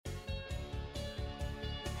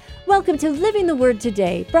Welcome to Living the Word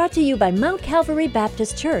Today, brought to you by Mount Calvary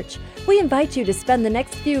Baptist Church. We invite you to spend the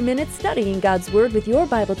next few minutes studying God's Word with your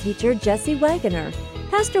Bible teacher, Jesse Wagoner.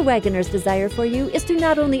 Pastor Wagoner's desire for you is to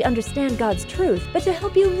not only understand God's truth, but to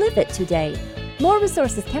help you live it today. More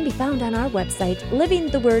resources can be found on our website,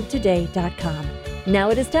 livingthewordtoday.com. Now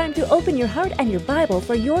it is time to open your heart and your Bible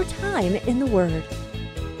for your time in the Word.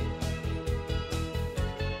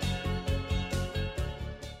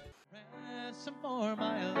 For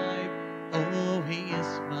my life, oh, He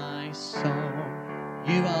is my song.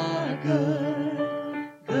 You are good,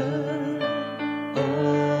 good.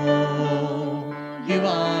 Oh, you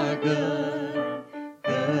are good,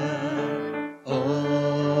 good.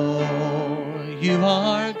 Oh, you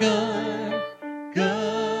are good,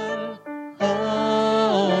 good.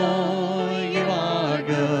 Oh, you are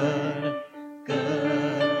good,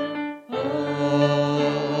 good.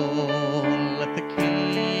 Oh, let the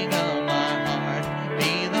King of my heart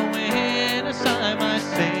be the wind aside my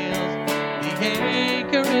sails, the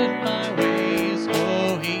anchor in my ways.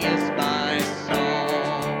 Oh, He is my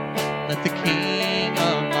song. Let the King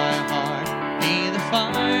of my heart be the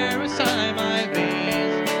fire aside my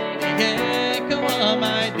veins, the echo of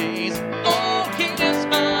my days. Oh, He is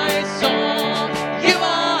my song. You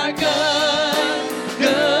are good,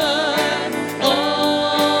 good. Oh,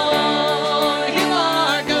 you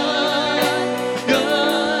are good,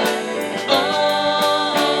 good. Oh,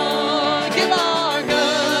 you are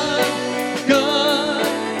good, good.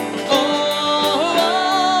 Oh,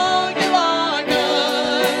 you are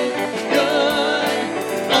good, good.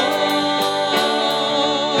 Oh,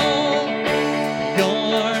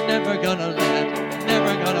 you're never gonna let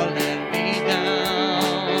me down.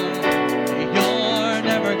 You're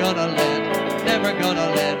never gonna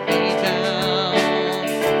let me down.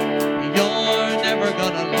 You're never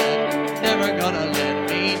gonna let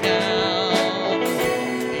me down.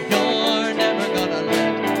 You're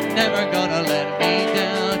never gonna let me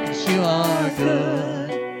down, 'cause you are good,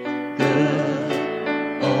 good.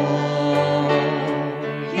 Oh,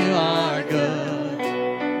 you are good,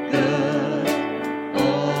 good.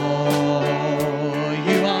 Oh,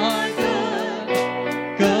 you are good,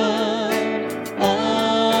 good.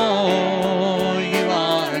 Oh, you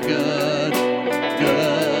are good,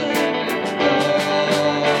 good. Oh,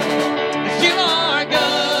 you are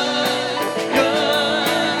good, good.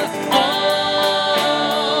 Oh,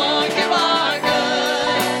 you are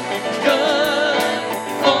good, good.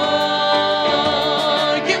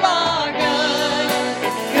 Oh, you are good,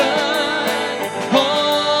 good. Oh,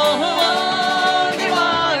 you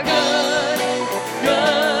are good, good.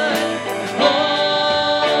 Oh,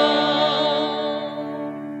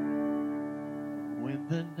 when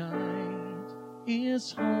the night is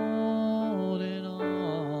holding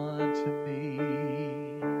on to me,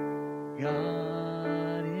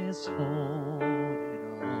 God is holding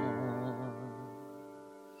on.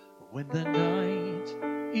 When the night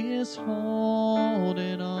is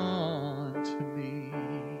holding on to me,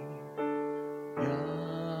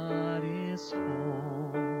 God is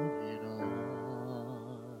holding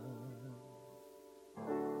on.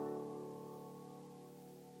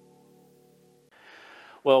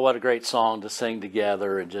 Well, what a great song to sing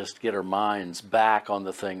together and just get our minds back on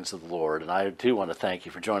the things of the Lord. And I too want to thank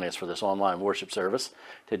you for joining us for this online worship service,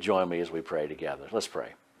 to join me as we pray together. Let's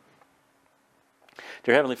pray.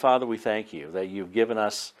 Dear Heavenly Father, we thank you that you've given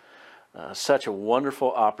us such a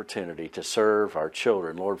wonderful opportunity to serve our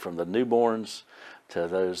children, Lord, from the newborns to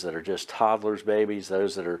those that are just toddlers, babies,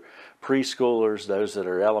 those that are preschoolers, those that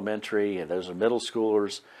are elementary, and those are middle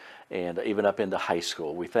schoolers, and even up into high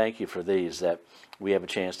school. We thank you for these that we have a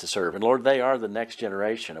chance to serve. And Lord, they are the next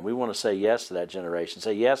generation, and we want to say yes to that generation,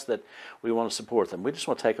 say yes that we want to support them. We just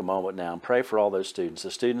want to take a moment now and pray for all those students,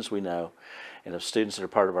 the students we know, and the students that are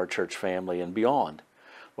part of our church family and beyond.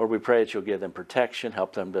 Lord, we pray that you'll give them protection,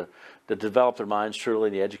 help them to develop their minds truly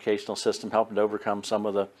in the educational system, help them to overcome some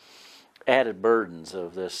of the added burdens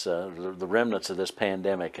of this, the remnants of this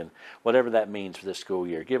pandemic, and whatever that means for this school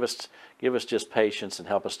year. Give us just patience and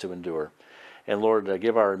help us to endure. And Lord,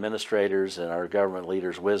 give our administrators and our government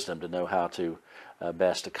leaders wisdom to know how to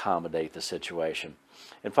best accommodate the situation.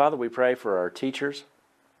 And Father, we pray for our teachers.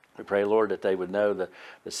 We pray, Lord, that they would know the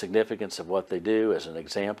significance of what they do as an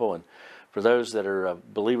example. And for those that are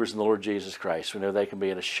believers in the Lord Jesus Christ, we know they can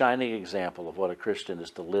be a shining example of what a Christian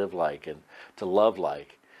is to live like and to love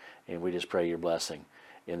like. And we just pray your blessing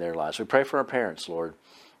in their lives. We pray for our parents, Lord.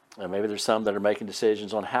 Maybe there's some that are making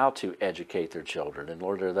decisions on how to educate their children. And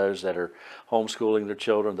Lord, there are those that are homeschooling their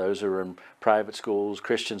children, those who are in private schools,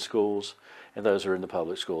 Christian schools, and those who are in the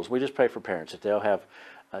public schools. We just pray for parents that they'll have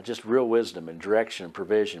just real wisdom and direction and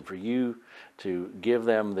provision for you to give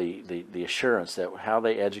them the assurance that how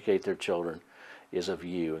they educate their children is of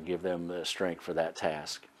you, and give them the strength for that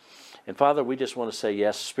task. And Father, we just want to say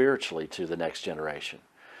yes spiritually to the next generation.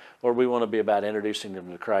 Lord, we want to be about introducing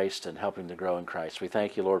them to Christ and helping them grow in Christ. We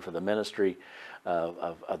thank you, Lord, for the ministry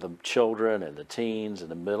of the children and the teens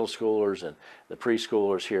and the middle schoolers and the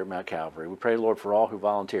preschoolers here at Mount Calvary. We pray, Lord, for all who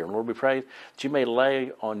volunteer. And Lord, we pray that you may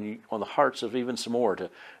lay on the hearts of even some more to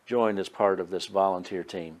join as part of this volunteer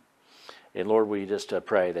team. And Lord, we just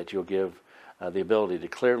pray that you'll give the ability to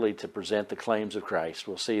clearly to present the claims of Christ.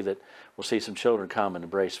 We'll see some children come and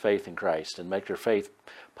embrace faith in Christ and make their faith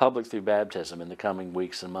public through baptism in the coming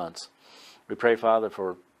weeks and months. We pray, Father,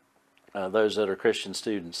 for those that are Christian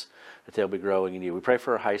students, that they'll be growing in you. We pray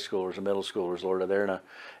for our high schoolers and middle schoolers, Lord, that they're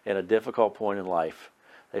in a difficult point in life.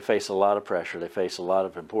 They face a lot of pressure. They face a lot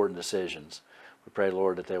of important decisions. We pray,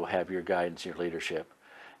 Lord, that they will have your guidance, your leadership.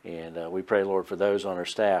 And we pray, Lord, for those on our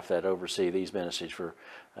staff that oversee these ministries, for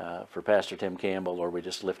Pastor Tim Campbell, Lord, we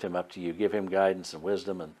just lift him up to you. Give him guidance and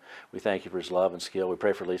wisdom, and we thank you for his love and skill. We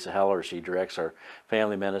pray for Lisa Heller. She directs our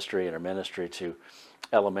family ministry and our ministry to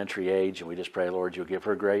elementary age, and we just pray, Lord, you'll give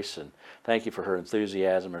her grace, and thank you for her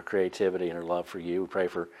enthusiasm, her creativity, and her love for you. We pray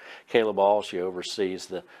for Kayla Ball. She oversees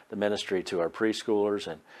the ministry to our preschoolers,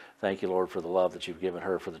 and thank you, Lord, for the love that you've given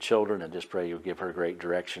her for the children, and just pray you'll give her great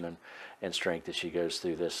direction and strength as she goes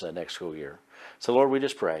through this next school year. So, Lord, we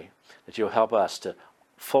just pray that you'll help us to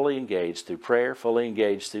fully engage through prayer, fully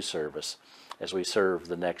engage through service as we serve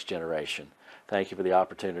the next generation. Thank you for the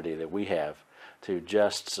opportunity that we have to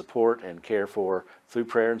just support and care for, through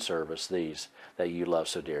prayer and service, these that you love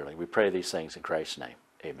so dearly. We pray these things in Christ's name.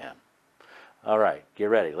 Amen. All right, get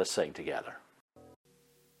ready. Let's sing together.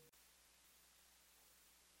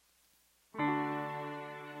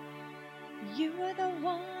 You were the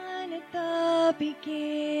one at the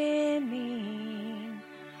beginning,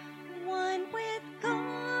 one with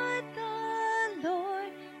God the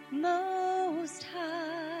Lord Most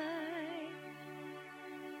High.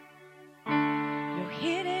 No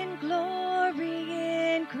hidden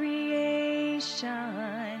glory in creation,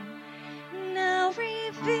 now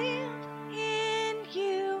revealed in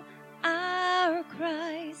you, our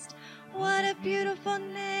Christ. What a beautiful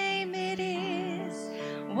name it is.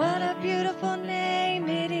 What a beautiful name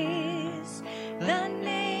it is. The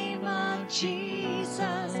name of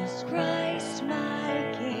Jesus Christ,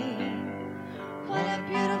 my King. What a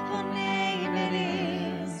beautiful name it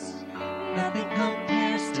is. Nothing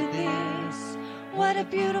compares to this. What a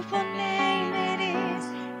beautiful name it is.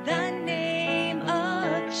 The name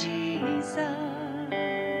of Jesus.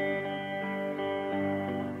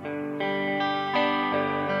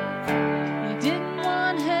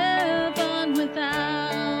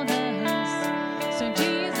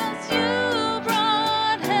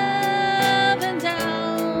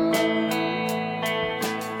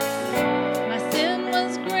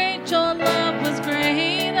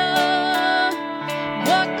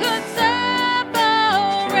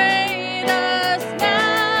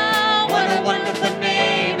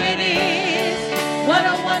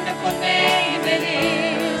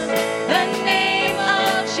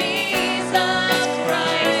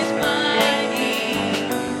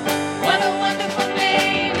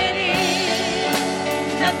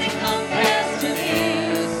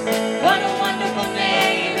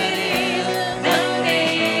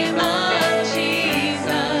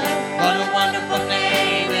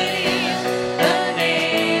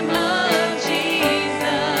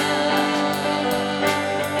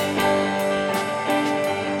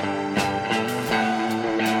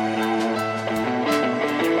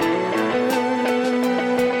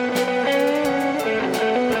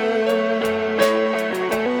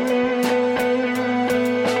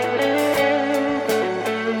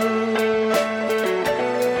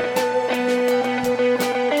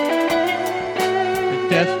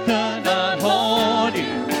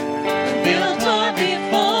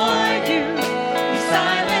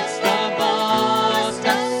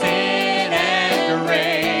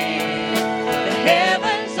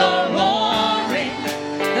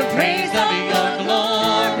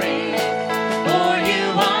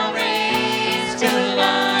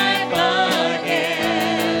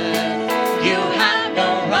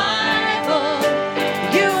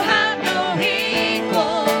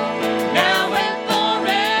 Now and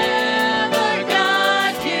forever.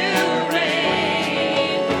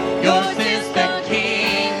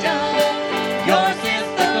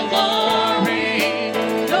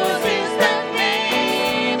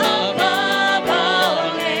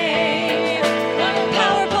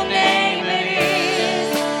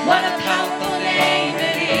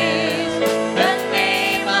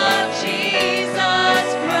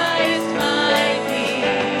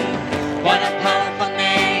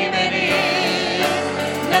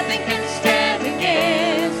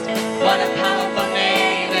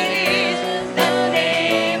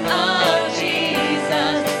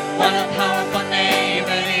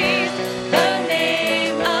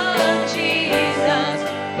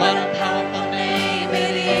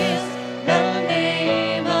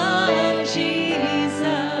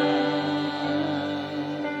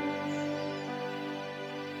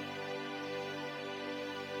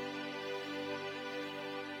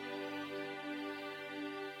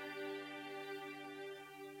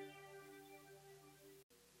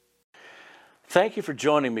 Thank you for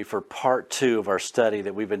joining me for part 2 of our study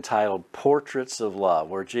that we've entitled Portraits of Love,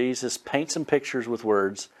 where Jesus paints some pictures with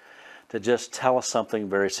words to just tell us something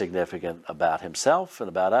very significant about himself and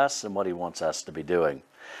about us and what he wants us to be doing.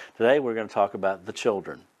 Today we're going to talk about the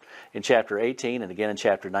children. In chapter 18 and again in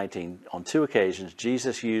chapter 19, on 2 occasions,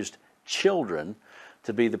 Jesus used children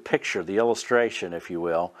to be the picture, the illustration, if you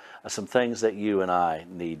will, of some things that you and I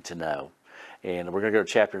need to know. And we're going to go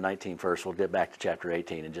to chapter 19 first. We'll get back to chapter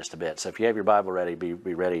 18 in just a bit. So if you have your Bible ready, be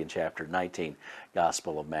ready in chapter 19,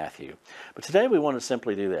 Gospel of Matthew. But today we want to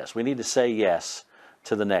simply do this. We need to say yes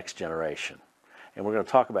to the next generation. And we're going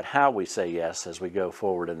to talk about how we say yes as we go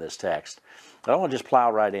forward in this text. But I want to just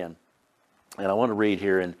plow right in. And I want to read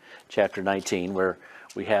here in chapter 19 where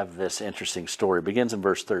we have this interesting story. It begins in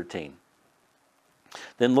verse 13.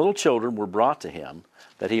 Then little children were brought to him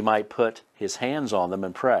that he might put his hands on them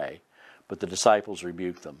and pray. But the disciples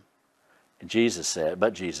rebuked them. And Jesus said,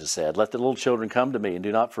 Let the little children come to me, and do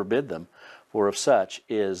not forbid them, for of such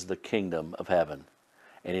is the kingdom of heaven.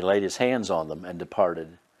 And he laid his hands on them and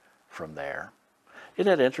departed from there. Isn't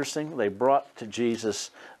that interesting? They brought to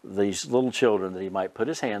Jesus these little children that he might put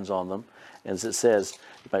his hands on them. As it says,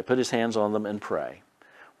 he might put his hands on them and pray.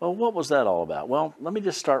 Well, what was that all about? Well, let me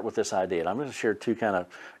just start with this idea. And I'm going to share 2 kind of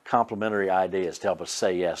complementary ideas to help us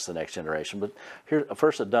say yes to the next generation. But here,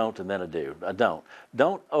 first a don't and then a do. A don't.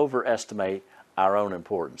 Don't overestimate our own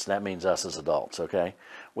importance. That means us as adults, okay?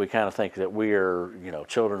 We kind of think that we're,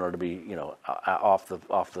 children are to be, off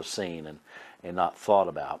the scene and not thought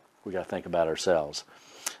about. We got to think about ourselves.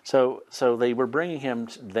 So they were bringing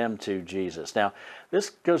them to Jesus. Now, this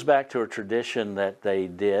goes back to a tradition that they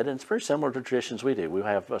did, and it's very similar to traditions we do. We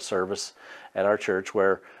have a service at our church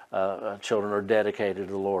where children are dedicated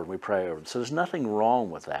to the Lord. We pray over them. So there's nothing wrong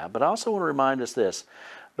with that. But I also want to remind us this,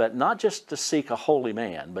 but not just to seek a holy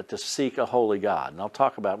man, but to seek a holy God. And I'll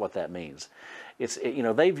talk about what that means.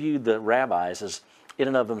 They viewed the rabbis as in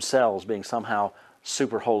and of themselves being somehow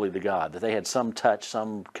super holy to God, that they had some touch,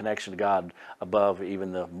 some connection to God above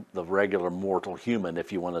even the regular mortal human,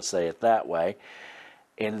 if you want to say it that way,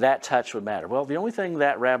 and that touch would matter. Well, the only thing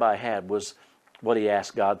that rabbi had was what he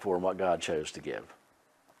asked God for and what God chose to give.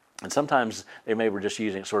 And sometimes they maybe were just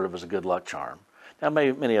using it sort of as a good luck charm. Now,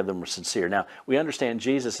 many of them were sincere. Now, we understand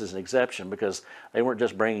Jesus is an exception because they weren't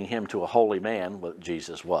just bringing him to a holy man, what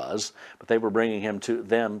Jesus was, but they were bringing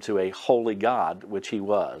them to a holy God, which he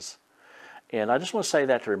was. And I just want to say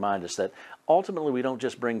that to remind us that ultimately we don't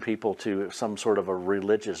just bring people to some sort of a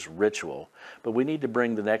religious ritual, but we need to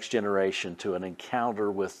bring the next generation to an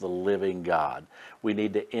encounter with the living God. We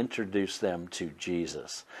need to introduce them to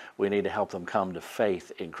Jesus. We need to help them come to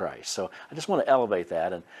faith in Christ. So I just want to elevate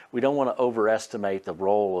that, and we don't want to overestimate the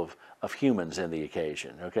role of humans in the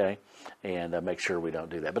occasion, okay? And make sure we don't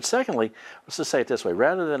do that. But secondly, let's just say it this way.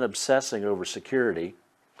 Rather than obsessing over security,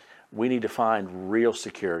 we need to find real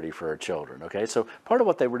security for our children, okay? So part of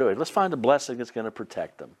what they were doing, let's find a blessing that's going to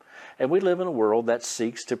protect them. And we live in a world that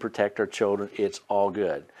seeks to protect our children. It's all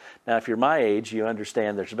good. Now, if you're my age, you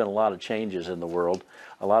understand there's been a lot of changes in the world,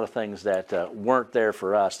 a lot of things that weren't there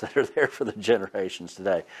for us that are there for the generations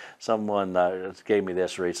today. Someone gave me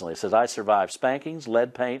this recently. It says, I survived spankings,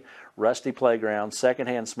 lead paint, rusty playgrounds,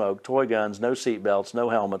 secondhand smoke, toy guns, no seatbelts,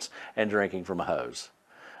 no helmets, and drinking from a hose.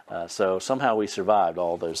 So somehow we survived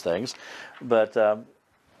all those things. But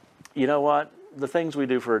you know what? The things we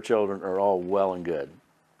do for our children are all well and good.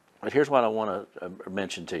 But here's what I want to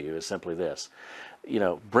mention to you is simply this.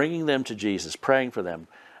 Bringing them to Jesus, praying for them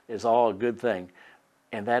is all a good thing.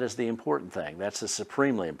 And that is the important thing. That's the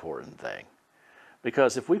supremely important thing.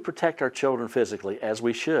 Because if we protect our children physically, as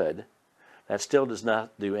we should, that still does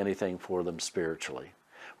not do anything for them spiritually.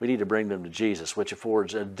 We need to bring them to Jesus, which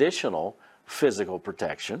affords additional physical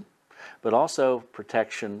protection, but also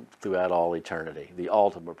protection throughout all eternity, the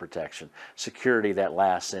ultimate protection, security that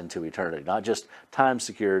lasts into eternity, not just time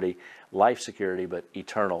security, life security, but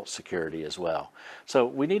eternal security as well. So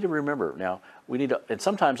we need to remember now, and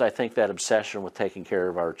sometimes I think that obsession with taking care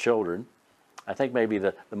of our children, I think maybe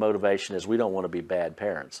the motivation is we don't want to be bad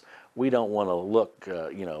parents. We don't want to look,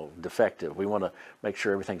 defective. We want to make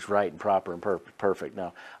sure everything's right and proper and perfect.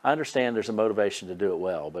 Now, I understand there's a motivation to do it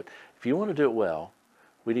well, but if you want to do it well,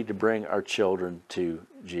 we need to bring our children to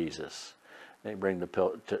Jesus. Bring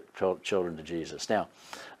the children to Jesus. Now,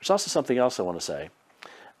 there's also something else I want to say.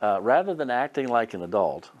 Rather than acting like an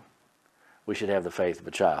adult, we should have the faith of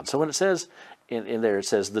a child. So when it says in there, it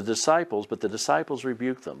says the disciples, but the disciples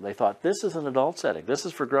rebuked them. They thought, this is an adult setting. This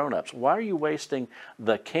is for grown-ups. Why are you wasting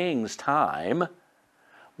the king's time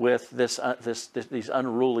with these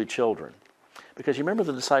unruly children? Because you remember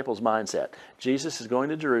the disciples' mindset. Jesus is going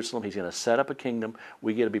to Jerusalem. He's going to set up a kingdom.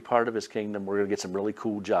 We get to be part of his kingdom. We're going to get some really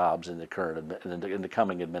cool jobs in the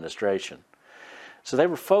coming administration. So they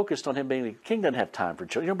were focused on him being the king. Doesn't have time for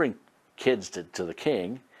children. You don't bring kids to the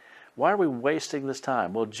king. Why are we wasting this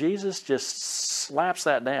time? Well, Jesus just slaps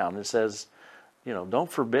that down and says,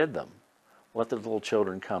 don't forbid them. Let the little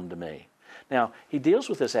children come to me. Now, he deals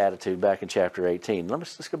with this attitude back in chapter 18.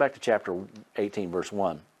 Let's go back to chapter 18, verse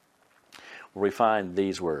 1. Where we find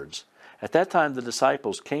these words. At that time the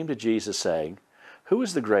disciples came to Jesus saying, "Who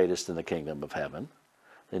is the greatest in the kingdom of heaven?"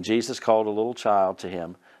 Then Jesus called a little child to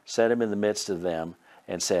him, set him in the midst of them,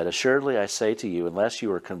 and said, "Assuredly I say to you, unless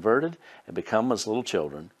you are converted and become as little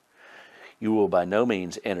children, you will by no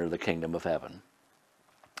means enter the kingdom of heaven.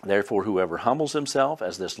 Therefore whoever humbles himself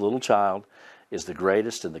as this little child is the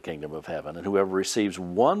greatest in the kingdom of heaven, and whoever receives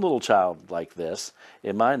one little child like this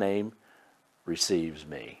in my name receives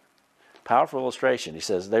me." Powerful illustration. He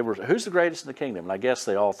says, who's the greatest in the kingdom? And I guess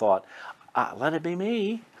they all thought, let it be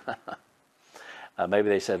me. Maybe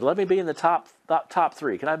they said, let me be in the top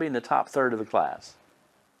 3. Can I be in the top third of the class?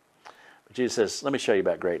 But Jesus says, let me show you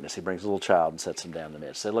about greatness. He brings a little child and sets him down in the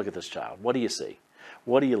midst. Say, look at this child. What do you see?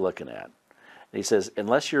 What are you looking at? And he says,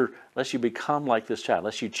 unless you become like this child,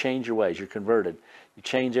 unless you change your ways, you're converted, you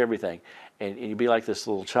change everything, and you be like this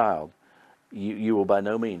little child, you will by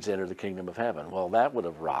no means enter the kingdom of heaven. Well, that would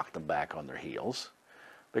have rocked them back on their heels,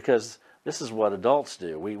 because this is what adults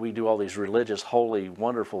do. We do all these religious, holy,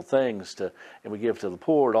 wonderful things, and we give to the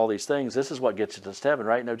poor and all these things. This is what gets you to heaven,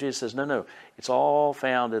 right? No, Jesus says, no, it's all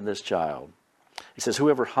found in this child. He says,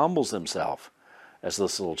 whoever humbles himself as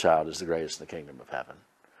this little child is the greatest in the kingdom of heaven.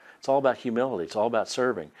 It's all about humility. It's all about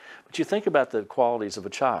serving. But you think about the qualities of a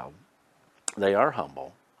child. They are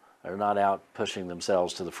humble. They're not out pushing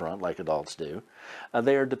themselves to the front like adults do.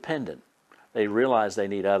 They are dependent. They realize they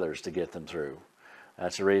need others to get them through.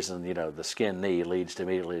 That's the reason, the skinned knee leads to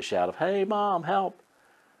immediately a shout of, "Hey, Mom, help."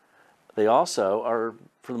 They also are,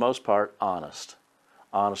 for the most part, honest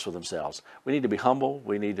with themselves. We need to be humble.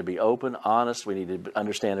 We need to be open, honest. We need to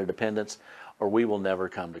understand our dependence, or we will never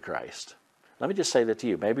come to Christ. Let me just say that to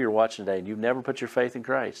you. Maybe you're watching today and you've never put your faith in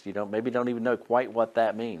Christ. You don't even know quite what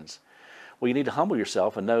that means. Well, you need to humble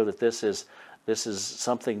yourself and know that this is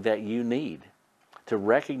something that you need, to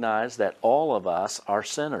recognize that all of us are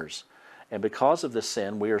sinners. And because of this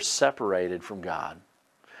sin, we are separated from God.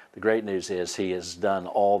 The great news is he has done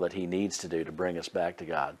all that he needs to do to bring us back to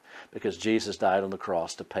God, because Jesus died on the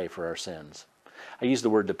cross to pay for our sins. I used the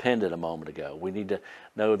word dependent a moment ago. We need to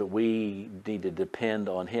know that we need to depend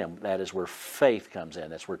on him. That is where faith comes in.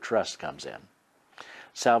 That's where trust comes in.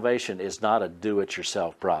 Salvation is not a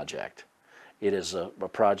do-it-yourself project. It is a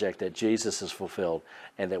project that Jesus has fulfilled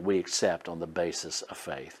and that we accept on the basis of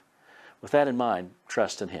faith. With that in mind,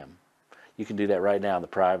 trust in him. You can do that right now in the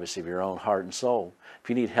privacy of your own heart and soul. If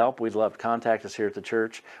you need help, we'd love to contact us here at the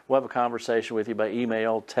church. We'll have a conversation with you by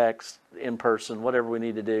email, text, in person, whatever we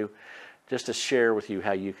need to do, just to share with you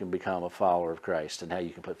how you can become a follower of Christ and how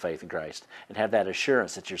you can put faith in Christ and have that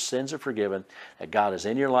assurance that your sins are forgiven, that God is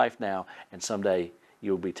in your life now, and someday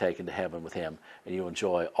you'll be taken to heaven with him, and you'll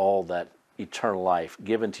enjoy all that eternal life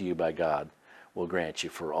given to you by God will grant you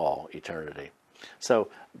for all eternity. So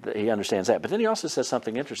he understands that. But then he also says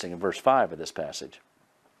something interesting in verse 5 of this passage.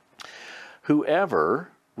 Whoever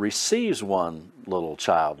receives one little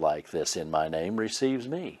child like this in my name receives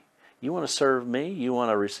me. You want to serve me? You want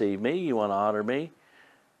to receive me? You want to honor me?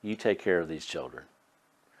 You take care of these children.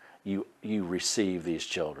 You receive these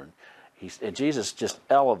children. And Jesus just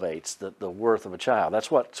elevates the worth of a child. That's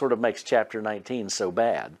what sort of makes chapter 19 so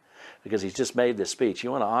bad, because he's just made this speech. You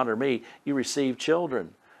want to honor me? You receive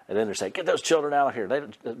children. And then they're saying, get those children out of here.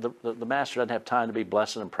 The master doesn't have time to be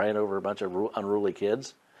blessing and praying over a bunch of unruly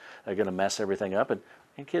kids. They're going to mess everything up.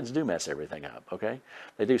 And kids do mess everything up, okay?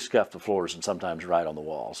 They do scuff the floors and sometimes write on the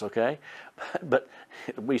walls, okay? But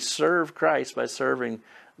we serve Christ by serving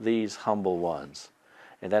these humble ones.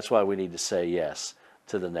 And that's why we need to say yes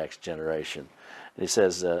to the next generation. And he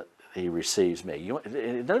says, he receives me.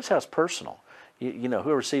 Notice how it's personal.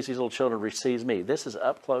 Whoever receives these little children receives me. This is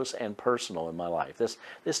up close and personal in my life.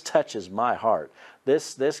 This touches my heart.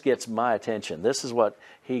 This gets my attention. This is what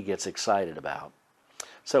he gets excited about.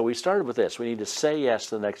 So we started with this. We need to say yes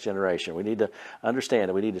to the next generation. We need to understand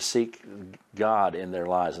that we need to seek God in their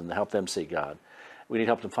lives and help them seek God. We need to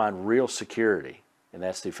help them find real security, and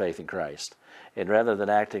that's through faith in Christ. And rather than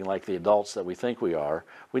acting like the adults that we think we are,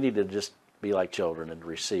 we need to just be like children and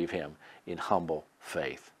receive him in humble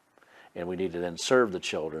faith. And we need to then serve the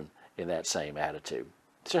children in that same attitude.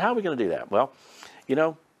 So how are we going to do that? Well,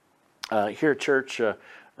 here at church,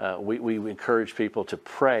 we encourage people to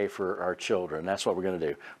pray for our children. That's what we're going to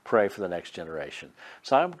do, pray for the next generation.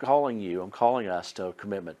 So I'm calling us to a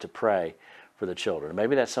commitment to pray for the children.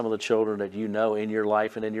 Maybe that's some of the children that you know in your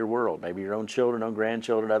life and in your world. Maybe your own children, own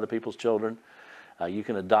grandchildren, other people's children. You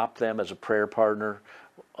can adopt them as a prayer partner,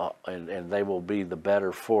 and they will be the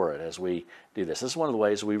better for it as we do this. This is one of the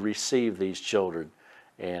ways we receive these children,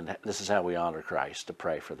 and this is how we honor Christ, to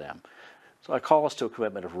pray for them. So I call us to a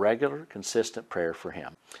commitment of regular, consistent prayer for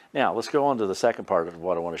Him. Now, let's go on to the second part of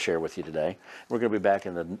what I want to share with you today. We're going to be back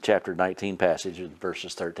in the chapter 19 passage in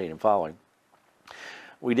verses 13 and following.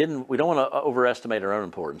 We don't want to overestimate our own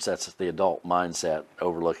importance. That's the adult mindset,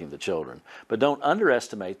 overlooking the children. But don't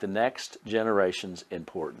underestimate the next generation's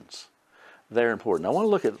importance. They're important. I want to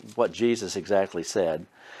look at what Jesus exactly said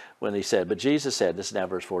when He said, but Jesus said, this is now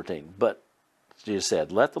verse 14, but Jesus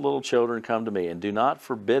said, let the little children come to me, and do not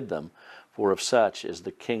forbid them, for of such is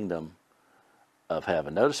the kingdom of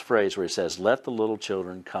heaven. Notice the phrase where He says, let the little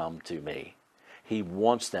children come to me. He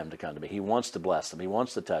wants them to come to me. He wants to bless them. He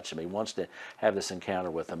wants to touch them. He wants to have this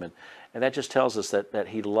encounter with them. And that just tells us that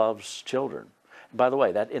He loves children. And by the way,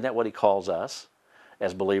 isn't that what He calls us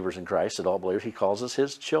as believers in Christ, adult believers? He calls us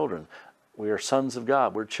His children. We are sons of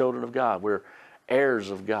God. We're children of God. We're heirs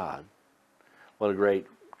of God. What a great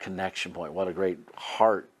connection point. What a great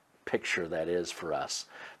heart picture that is for us,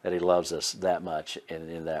 that He loves us that much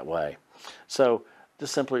in that way. So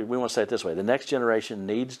just simply, we want to say it this way. The next generation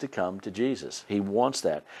needs to come to Jesus. He wants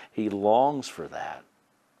that. He longs for that.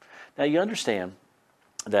 Now, you understand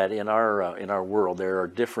that in our world, there are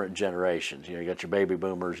different generations. You got your baby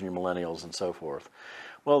boomers and your millennials and so forth.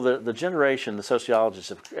 Well, the generation, the sociologists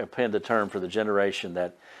have penned a term for the generation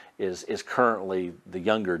that is currently the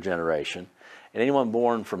younger generation. And anyone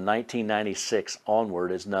born from 1996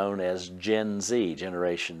 onward is known as Gen Z,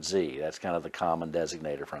 Generation Z. That's kind of the common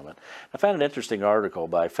designator from it. I found an interesting article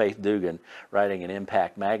by Faith Dugan writing in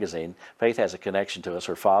Impact Magazine. Faith has a connection to us.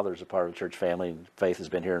 Her father's a part of the church family, and Faith has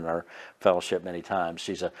been here in our fellowship many times.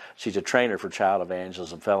 She's a trainer for Child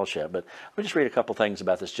Evangelism Fellowship. But let me just read a couple things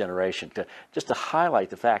about this generation, just to highlight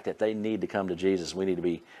the fact that they need to come to Jesus. We need to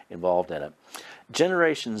be involved in it.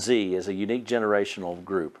 Generation Z is a unique generational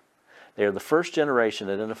group. They are the first generation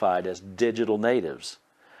identified as digital natives.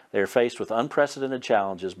 They are faced with unprecedented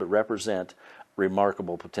challenges but represent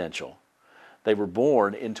remarkable potential. They were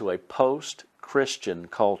born into a post-Christian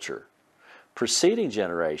culture. Preceding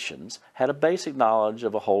generations had a basic knowledge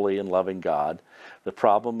of a holy and loving God, the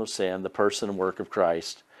problem of sin, the person and work of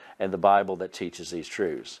Christ, and the Bible that teaches these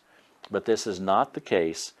truths. But this is not the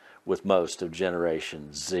case with most of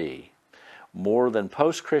Generation Z. More than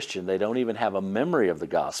post-Christian, they don't even have a memory of the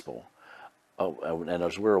gospel. Oh, and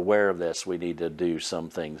as we're aware of this, we need to do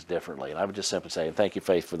some things differently. And I would just simply say, and thank you,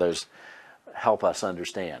 Faith, for those help us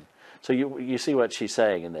understand. So you see what she's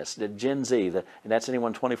saying in this. The Gen Z, and that's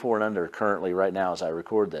anyone 24 and under currently right now as I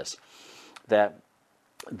record this, that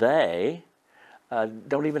they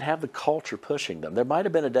don't even have the culture pushing them. There might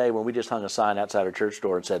have been a day when we just hung a sign outside our church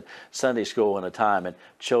door and said Sunday school in a time, and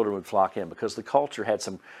children would flock in because the culture had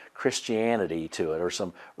some Christianity to it or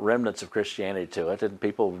some remnants of Christianity to it, and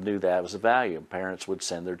people knew that was a value. Parents would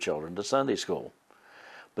send their children to Sunday school.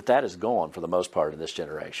 But that is gone for the most part in this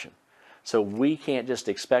generation. So we can't just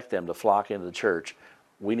expect them to flock into the church.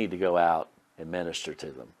 We need to go out and minister to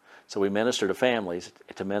them. So we minister to families,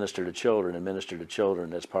 to minister to children, and minister to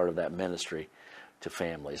children as part of that ministry to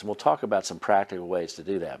families. And we'll talk about some practical ways to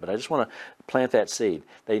do that. But I just want to plant that seed.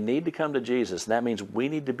 They need to come to Jesus, and that means we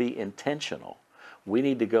need to be intentional. We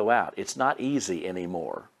need to go out. It's not easy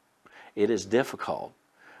anymore. It is difficult,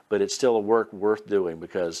 but it's still a work worth doing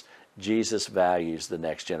because Jesus values the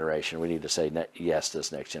next generation. We need to say yes to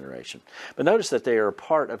this next generation. But notice that they are a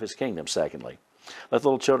part of His kingdom, secondly. Let the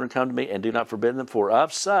little children come to me, and do not forbid them, for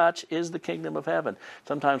of such is the kingdom of heaven.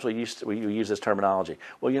 Sometimes we use this terminology.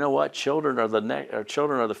 Well, you know what? Children are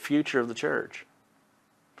the future of the church.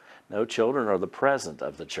 No, children are the present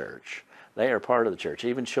of the church. They are part of the church.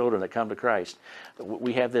 Even children that come to Christ,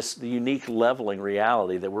 we have this unique leveling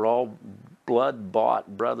reality that we're all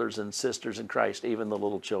blood-bought brothers and sisters in Christ, even the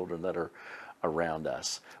little children that are around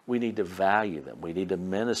us. We need to value them. We need to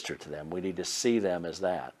minister to them. We need to see them as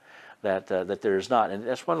that there is not. And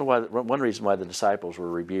that's one reason why the disciples were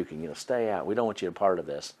rebuking, stay out. We don't want you a part of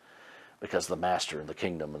this because of the master and the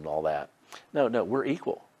kingdom and all that. No, we're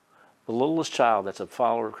equal. The littlest child that's a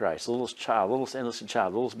follower of Christ, the littlest innocent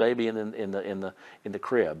child, the littlest baby in the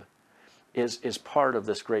crib is part of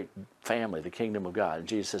this great family, the kingdom of God. And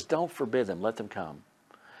Jesus says, don't forbid them, let them come.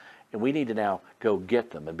 And we need to now go get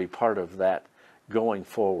them and be part of that going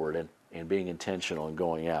forward and being intentional and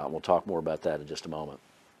going out. And we'll talk more about that in just a moment.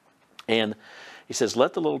 And he says,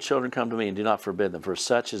 let the little children come to me and do not forbid them, for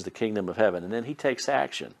such is the kingdom of heaven. And then he takes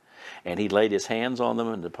action. And he laid his hands on them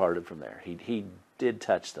and departed from there. He did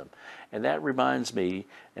touch them. And that reminds me,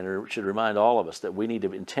 and it should remind all of us, that we need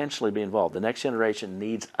to intentionally be involved. The next generation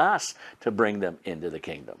needs us to bring them into the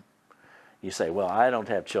kingdom. You say, well, I don't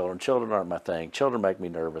have children. Children aren't my thing. Children make me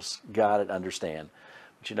nervous. Got it, understand.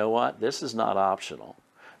 But you know what? This is not optional.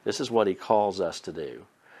 This is what he calls us to do.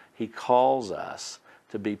 He calls us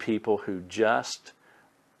to be people who just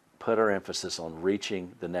put our emphasis on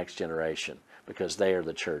reaching the next generation, because they are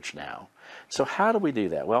the church now. So how do we do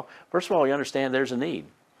that? Well, first of all, we understand there's a need.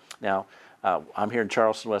 Now, I'm here in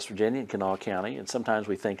Charleston, West Virginia, in Kanawha County, and sometimes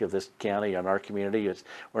we think of this county and our community,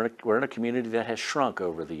 we're in a community that has shrunk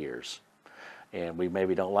over the years. And we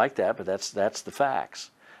maybe don't like that, but that's the facts.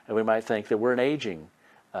 And we might think that we're an aging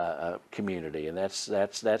community, and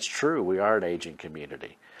that's true. We are an aging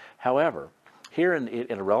community. However, here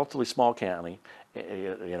in a relatively small county,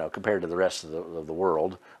 compared to the rest of the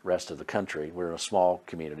world, rest of the country, we're in a small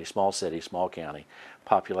community, small city, small county,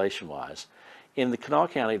 population-wise. In the Kanawha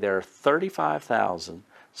County, there are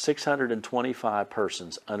 35,625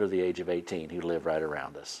 persons under the age of 18 who live right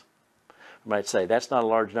around us. You might say, that's not a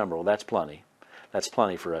large number. Well, that's plenty. That's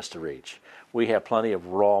plenty for us to reach. We have plenty of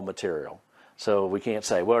raw material. So we can't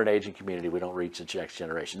say, well, we're an aging community, we don't reach the next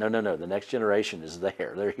generation. No. The next generation is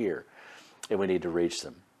there. They're here. And we need to reach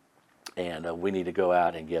them. And we need to go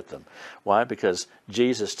out and get them. Why? Because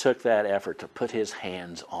Jesus took that effort to put his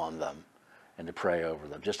hands on them and to pray over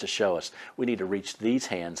them, just to show us we need to reach these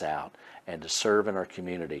hands out and to serve in our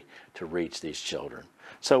community to reach these children.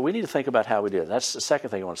 So we need to think about how we do it. That's the second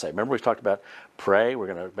thing I want to say. Remember, we've talked about pray. We're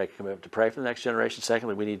going to make a commitment to pray for the next generation.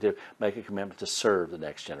 Secondly, we need to make a commitment to serve the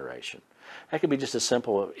next generation. That can be just as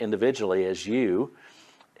simple individually as you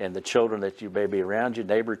and the children that you may be around you,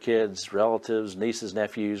 neighbor kids, relatives, nieces,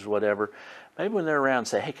 nephews, whatever. Maybe when they're around,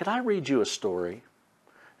 say, hey, could I read you a story?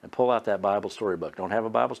 And pull out that Bible storybook. Don't have a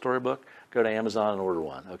Bible storybook? Go to Amazon and order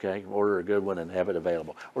one, okay? Order a good one and have it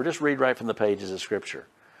available. Or just read right from the pages of Scripture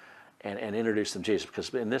and introduce them to Jesus.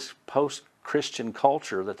 Because in this post-Christian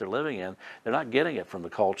culture that they're living in, they're not getting it from the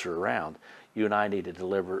culture around. You and I need to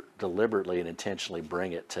deliberately and intentionally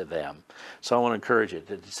bring it to them. So I want to encourage you.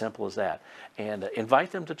 It's as simple as that. And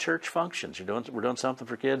invite them to church functions. We're doing something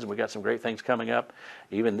for kids, and we've got some great things coming up.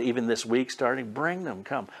 Even this week starting, bring them,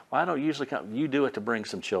 come. Well, I don't usually come. You do it to bring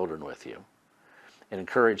some children with you. And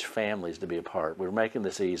encourage families to be a part. We're making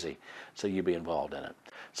this easy, so you be involved in it.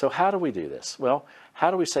 So how do we do this? Well,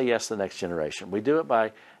 how do we say yes to the next generation? We do it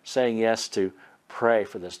by saying yes to pray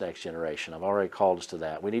for this next generation. I've already called us to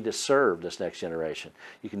that. We need to serve this next generation.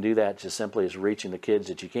 You can do that just simply as reaching the kids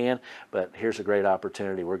that you can, but here's a great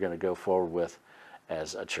opportunity we're going to go forward with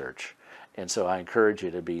as a church. And so I encourage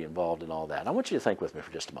you to be involved in all that. I want you to think with me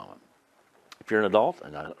for just a moment. If you're an adult,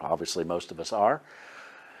 and obviously most of us are,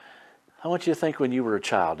 I want you to think when you were a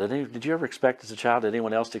child. Did you ever expect as a child, did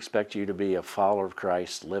anyone else expect you to be a follower of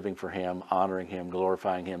Christ, living for him, honoring him,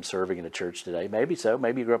 glorifying him, serving in the church today? Maybe so.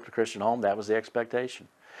 Maybe you grew up in a Christian home. That was the expectation.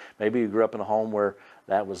 Maybe you grew up in a home where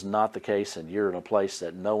that was not the case and you're in a place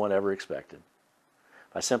that no one ever expected.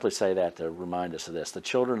 I simply say that to remind us of this. The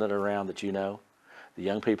children that are around that you know, the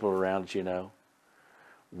young people around that you know,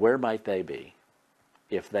 where might they be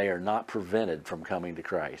if they are not prevented from coming to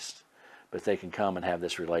Christ? But they can come and have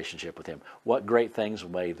this relationship with him. What great things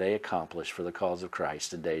may they accomplish for the cause of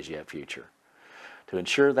Christ in days yet future? To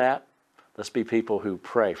ensure that, let's be people who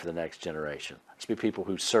pray for the next generation. Let's be people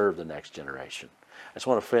who serve the next generation. I just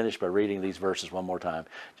want to finish by reading these verses one more time,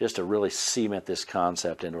 just to really cement this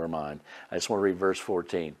concept into our mind. I just want to read verse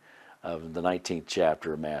 14 of the 19th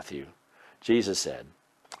chapter of Matthew. Jesus said,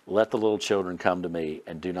 "Let the little children come to me,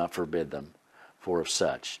 and do not forbid them, for of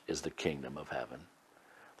such is the kingdom of heaven."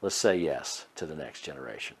 Let's say yes to the next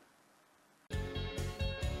generation.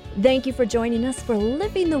 Thank you for joining us for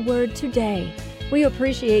Living the Word today. We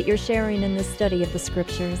appreciate your sharing in this study of the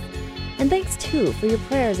Scriptures. And thanks, too, for your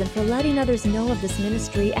prayers and for letting others know of this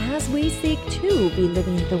ministry as we seek to be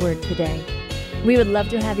living the Word today. We would love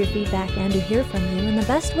to have your feedback and to hear from you, and the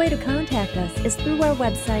best way to contact us is through our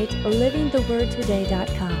website,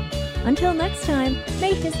 livingthewordtoday.com. Until next time,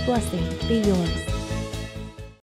 may His blessing be yours.